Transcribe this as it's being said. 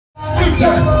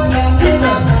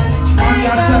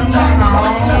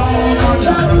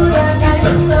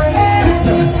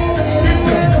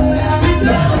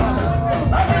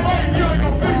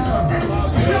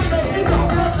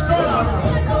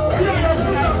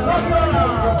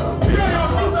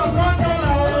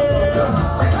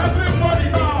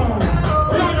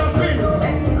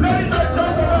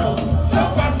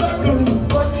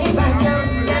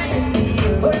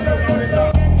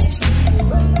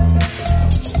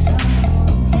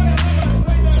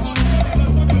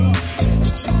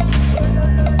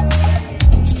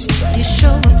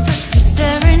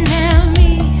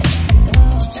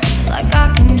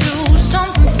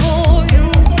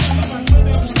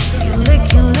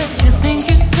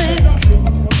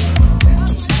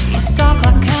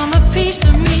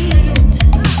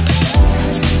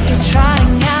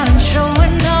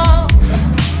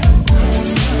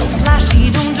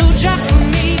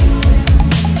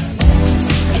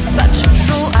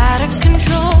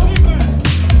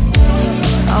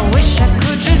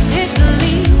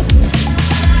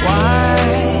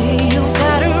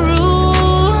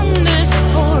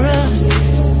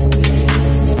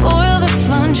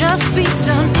just be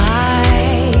done.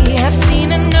 I have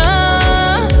seen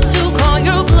enough to call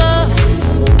your bluff.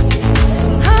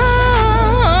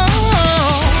 Oh,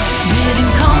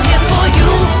 didn't come here for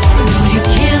you. You're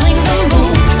killing the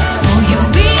mood. Oh, you're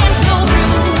being so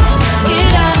rude.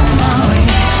 Get out of my way.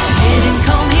 Didn't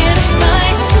come here to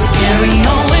fight. Carry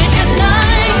on with your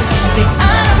night. Stay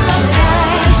out of my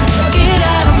sight. Get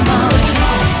out of my way.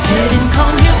 Didn't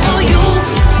come here for you.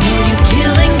 You're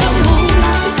killing the mood.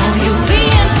 Oh, you're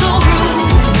being so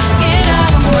rude. Get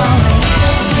out of my way.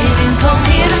 Didn't come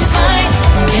here to fight.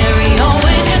 Carry on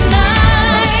with your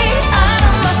night. Out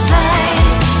of my sight.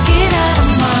 Get out of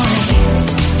my way.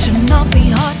 Should not be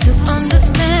hard to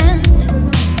understand.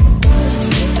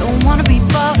 Don't wanna be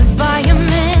bothered by a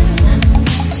man.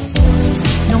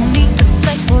 No need to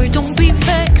flex, boy, don't be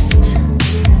vexed.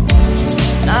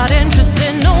 Not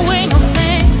interested, no way, no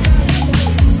thanks.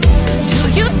 Do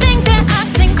you think that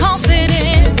acting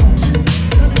confident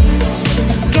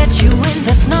get you in?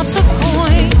 That's not the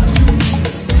point.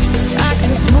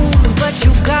 Acting smooth, but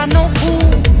you got no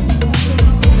cool.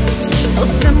 So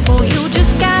simple, you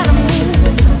just gotta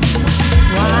move.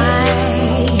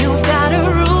 Why you've gotta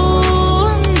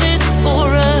ruin this for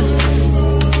us?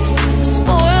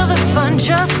 Spoil the fun,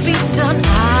 just be done. I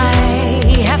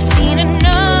have seen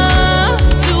enough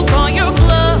to call your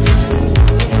bluff.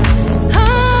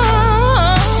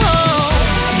 Oh,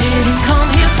 didn't come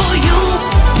here for you.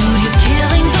 Dude, you're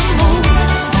killing the mood.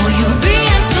 Oh, you're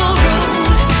being so rude.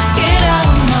 Get out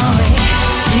of my way.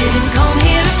 Didn't come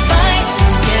here to fight.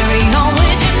 Carry on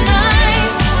with your night.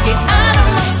 Get out of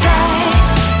my sight.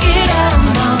 Get out of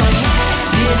my way.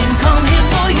 Didn't come here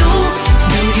for you.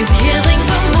 Dude, you're killing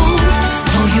the mood.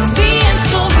 Oh, you're being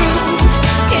so rude.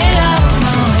 Get out of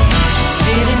my way.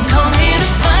 Didn't come here to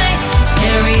fight.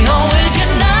 Carry on with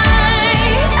your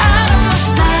night. Out of my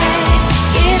sight.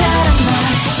 Get out of my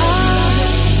sight.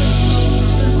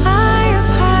 I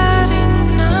have had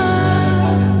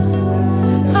enough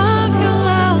of your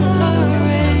loud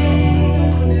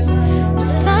parade.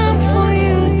 It's time for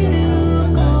you to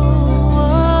go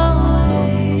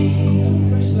away.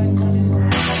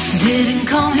 Didn't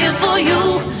come here for you.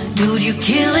 Dude, you're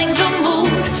killing the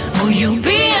mood. Oh, you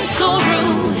being so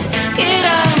rude. Get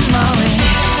out of my way.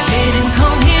 Didn't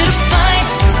come here to fight.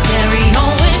 Carry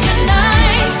on with your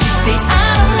night. Stay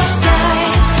out of my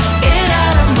sight. Get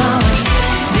out of my way.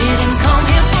 Didn't come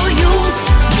here for you.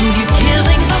 Dude, you're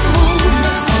killing the mood.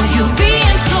 Oh, you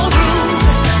being so rude.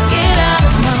 Get out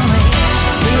of my way.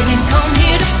 Didn't come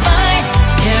here to fight.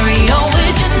 Carry on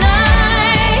with your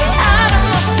night. Out of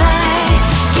my sight.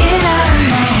 Get out of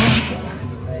my way.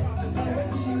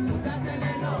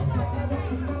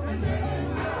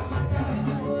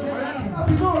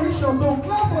 Don't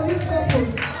clap for these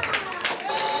couples.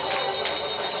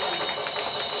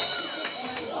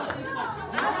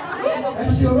 And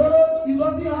Shoro, he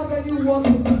doesn't have any work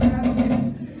with this kind of thing.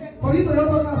 For you to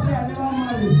ever say I never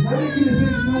married, I think you say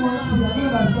you don't want to. I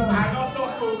don't understand. I don't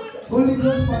talk. Only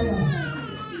those fire.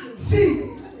 See,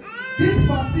 this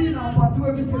party now party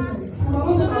where we say that. So now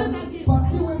also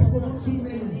party where people don't too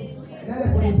many. Then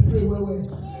they go spray well.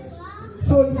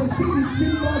 So if you see the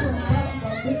timbers and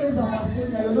cameras and machine,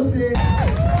 you don't say.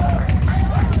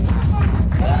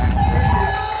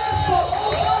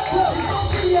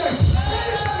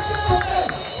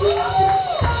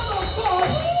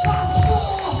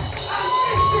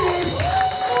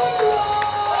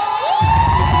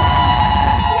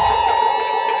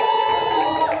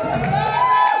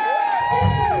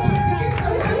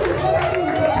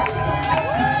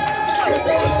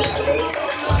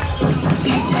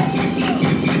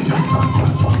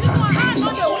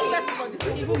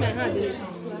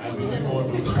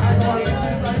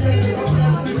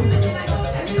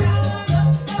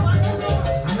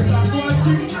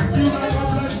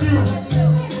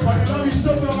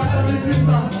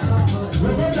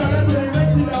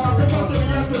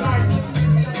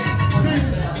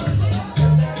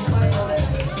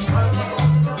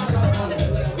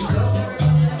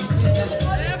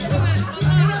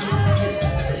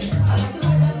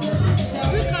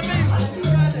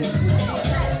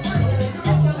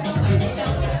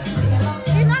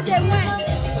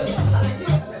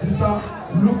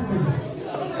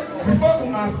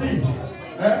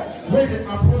 When they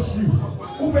approach you,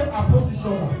 who will approach each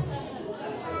other?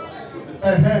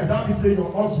 That is say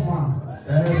your husband.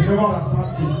 You never understand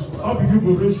me. How do you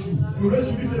go raise you? You raise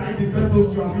you, this is like the very close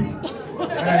to me.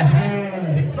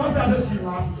 Don't say that she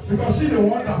now, because she the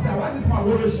one that say, why this man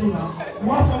will raise you now? You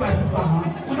want for my sister, huh?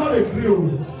 We don't agree.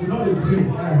 We don't agree.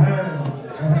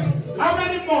 How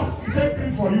many months it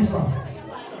take for you, sir?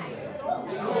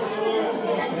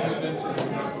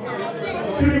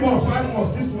 3 months, 5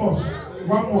 months, 6 months,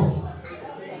 1 month.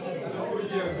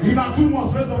 In 2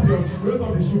 months, raise up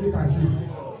the shoe, you can see.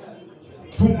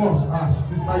 2 months,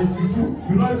 sister, you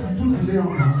know you too delay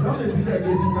on now. Don't let delay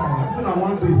again this time. This is not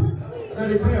 1 day. Then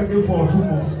they play again for 2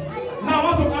 months. Now I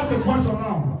want to ask a question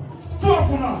now. 2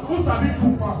 of you now, who's a big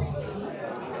cool pass?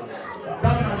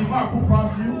 That means the man cool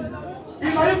pass you.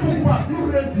 If I cool pass, you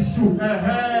raise the shoe. I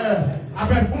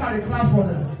bet one of the clap for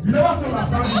them. You never still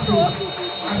understand this show.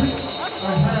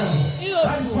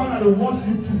 That is why they watch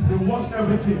YouTube, they watch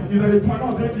everything. Either they point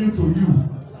out them new to you.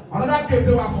 Another case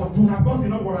they work for 2, of course you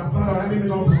know what I stand or anything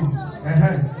don't do.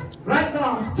 Right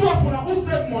now, 2 of them who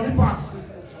save money pass.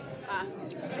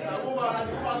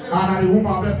 And the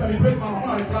woman, I celebrate mama. I'm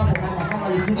not clap for mama. Mama,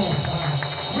 you too much.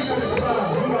 We got the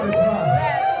try.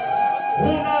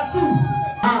 1 or 2.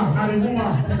 And the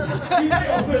woman. He did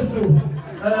your face so.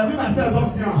 Me myself don't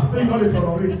see her. So you know they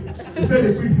tolerate. They say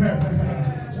they quick verse.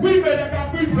 Women, they can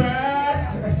quick verse.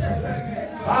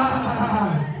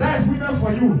 That is women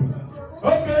for you.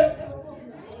 Okay.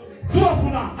 2 of you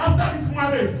now, after this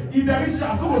marriage, if there is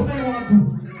chance, who will say you want to do?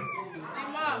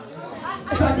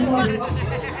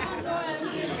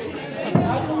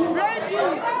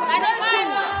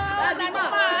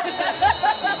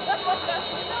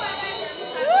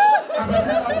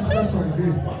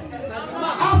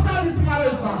 After this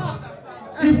marriage, sir,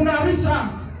 if you have rich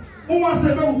chance, who wants to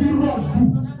will be rushed to?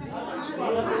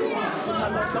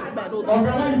 Or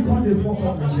why you can't the fuck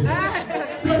up?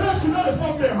 So that should not the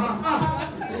first day,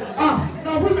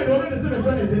 now women already say the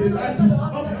very day they like to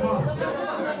not be mad.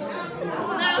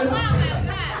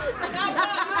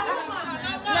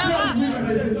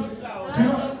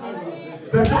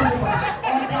 They show you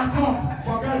on their top,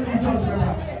 forget the church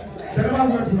member. They never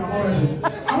went to them already. I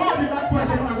want to that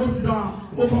question when I go sit down,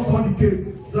 open for the cake,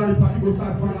 so that the party will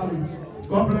start finally.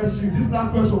 God bless you. This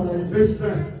last question, it makes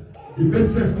sense. It makes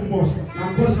sense too much.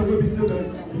 And question will be said that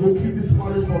you will keep this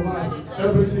marriage for life,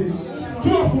 everything.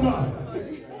 2 of you now.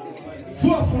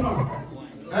 2 of you now.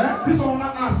 This one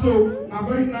not ask so, a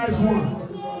very nice one.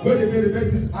 Where they made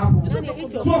this happen. 2 of you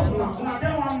now. When I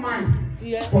get one mind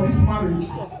for this marriage,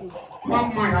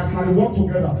 one mind as they work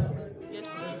together.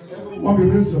 Mommy,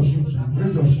 raise your shoe.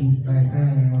 Raise your shoe.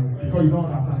 Because you don't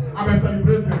understand. I'm going to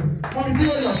celebrate them. Mommy, see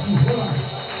where your shoe.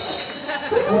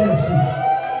 Hold your shoe.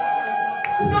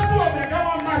 It's not 2 of them get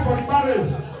one mind for the marriage.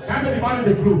 They made the man in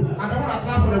the club. And they want to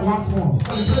clap for them once more.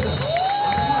 Celebrate them.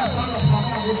 And they want to stand up for mama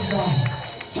and go sit down.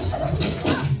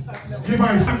 Give her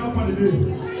a shine up on the day.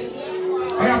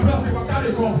 I am blessed if I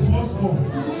carry come small.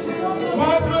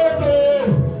 My brother!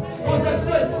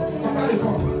 Concentrate! Carry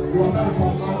come. You are carry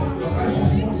come now. You are carry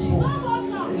come small.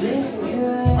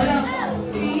 I am.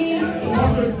 My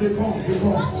brother, they come.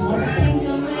 Small. I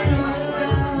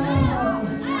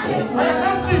am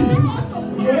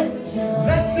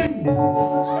let's sing.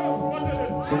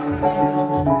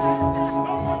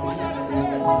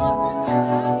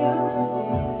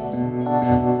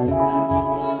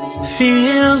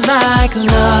 Feels like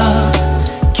love.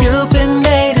 Cupid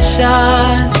made a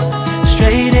shot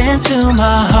straight into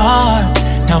my heart.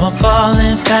 Now I'm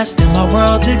falling fast and my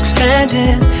world's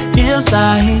expanding. Feels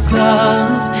like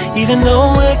love. Even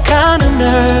though we're kinda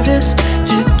nervous,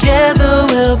 together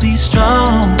we'll be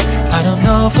strong. I don't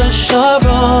know for sure,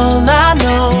 all I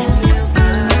know.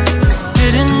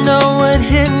 Didn't know what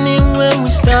hit me when we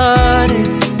started.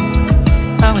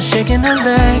 I was shaking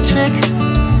electric,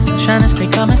 trying to stay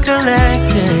calm and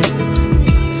collected.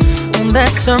 On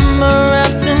that summer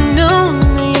afternoon,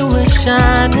 you were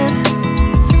shining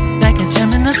like a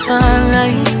gem in the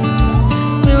sunlight.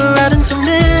 We were out until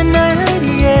midnight,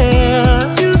 yeah.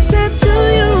 You said, do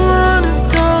you wanna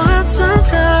go out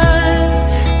sometime?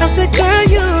 I said, girl,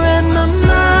 you read my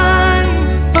mind.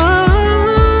 Oh,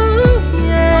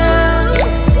 yeah.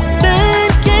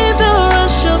 Then came the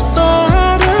rush of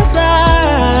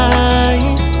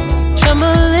butterflies,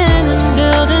 trembling and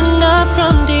building up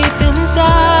from deep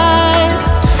inside.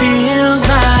 Feels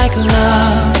like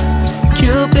love.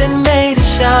 Cupid made a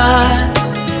shot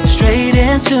straight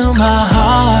into my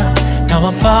heart. Now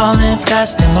I'm falling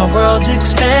fast and my world's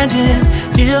expanding.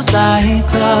 Feels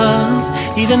like love.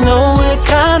 Even though we're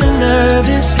kinda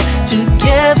nervous,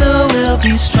 together we'll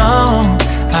be strong.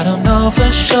 I don't know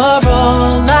for sure,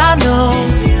 all I know.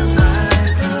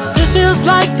 This feels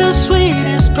like the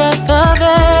sweetest breath of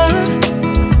air.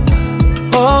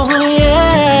 Oh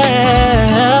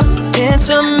yeah, it's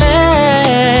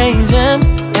amazing.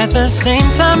 At the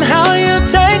same time, how you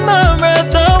take my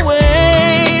breath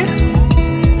away.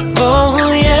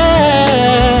 Oh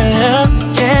yeah,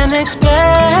 can't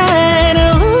explain.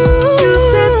 You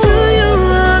said, do you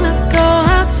wanna go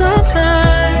out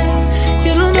sometime?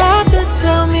 You don't have to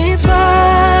tell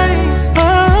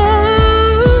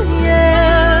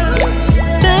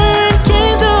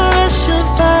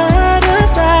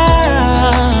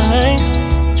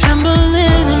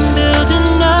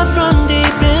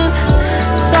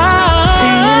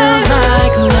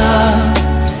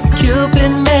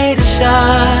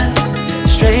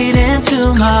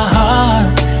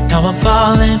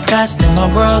fast and my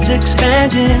world's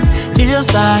expanding.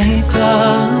 Feels like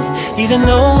love, even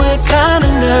though we're kinda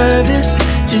nervous.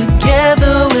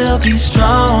 Together we'll be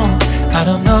strong. I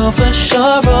don't know for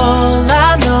sure, all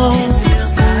I know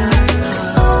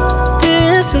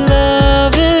this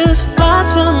love is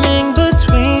blossoming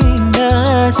between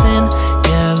us in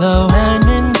yellow and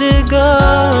indigo.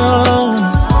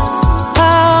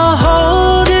 I'll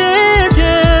hold it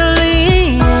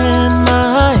gently in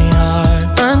my heart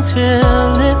until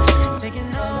it's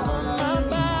taking over my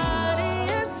body.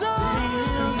 It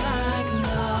feels like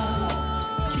love.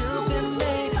 Cupid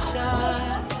made a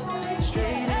shot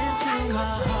straight into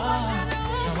my heart.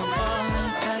 Now I'm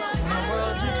falling fast and my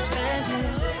world's expanding.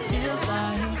 Feels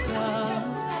like love,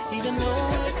 even though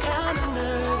we're kinda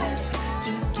nervous.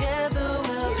 Together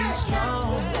we'll be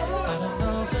strong. I don't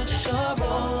know for sure,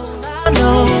 all I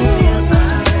know feels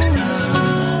like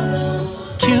love.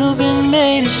 Cupid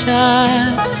made a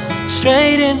shot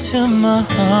straight into my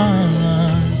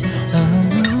heart.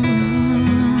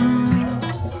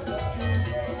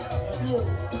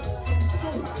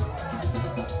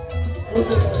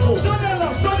 Show them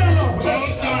love, show them love.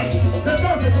 They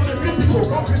love, they greet people,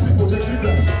 God greet people, they greet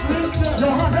them.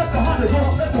 Your hand, let your hand, go,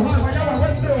 let your hand.